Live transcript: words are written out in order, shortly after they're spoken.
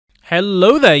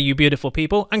Hello there, you beautiful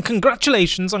people, and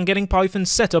congratulations on getting Python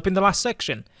set up in the last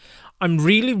section. I'm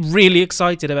really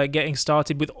excited about getting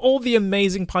started with all the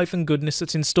amazing Python goodness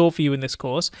that's in store for you in this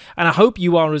course, and I hope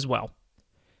you are as well.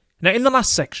 Now, in the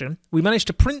last section, we managed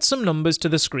to print some numbers to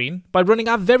the screen by running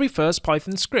our very first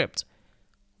Python script.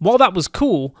 While that was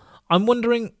cool, I'm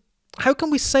wondering, how can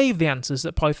we save the answers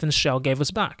that Python's shell gave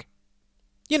us back?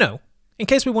 You know, in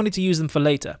case we wanted to use them for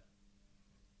later.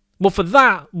 Well, for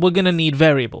that, we're going to need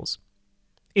variables.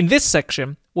 In this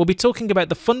section, we'll be talking about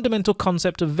the fundamental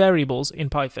concept of variables in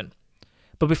Python.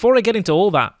 But before I get into all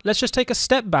that, let's just take a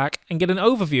step back and get an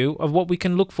overview of what we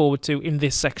can look forward to in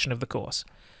this section of the course.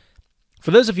 For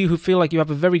those of you who feel like you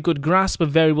have a very good grasp of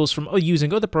variables from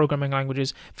using other programming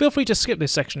languages, feel free to skip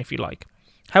this section if you like.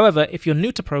 However, if you're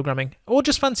new to programming, or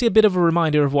just fancy a bit of a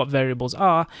reminder of what variables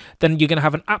are, then you're going to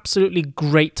have an absolutely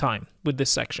great time with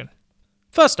this section.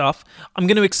 First off, I'm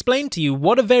going to explain to you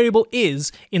what a variable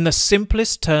is in the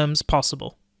simplest terms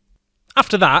possible.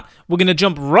 After that, we're going to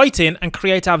jump right in and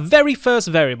create our very first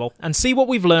variable and see what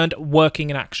we've learned working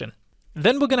in action.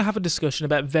 Then we're going to have a discussion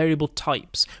about variable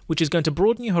types, which is going to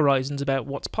broaden your horizons about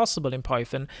what's possible in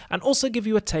Python and also give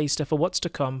you a taster for what's to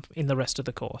come in the rest of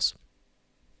the course.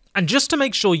 And just to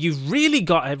make sure you've really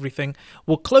got everything,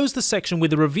 we'll close the section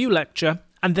with a review lecture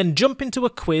and then jump into a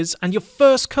quiz and your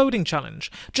first coding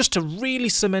challenge, just to really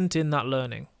cement in that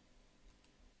learning.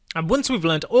 And once we've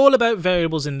learned all about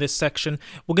variables in this section,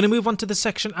 we're going to move on to the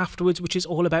section afterwards, which is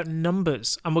all about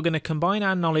numbers, and we're going to combine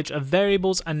our knowledge of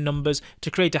variables and numbers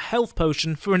to create a health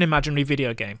potion for an imaginary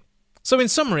video game. So in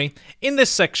summary, in this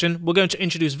section, we're going to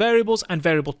introduce variables and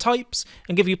variable types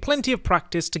and give you plenty of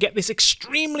practice to get this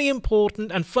extremely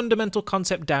important and fundamental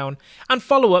concept down, and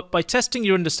follow up by testing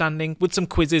your understanding with some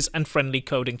quizzes and friendly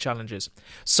coding challenges.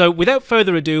 So without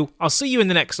further ado, I'll see you in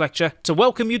the next lecture to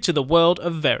welcome you to the world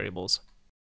of variables.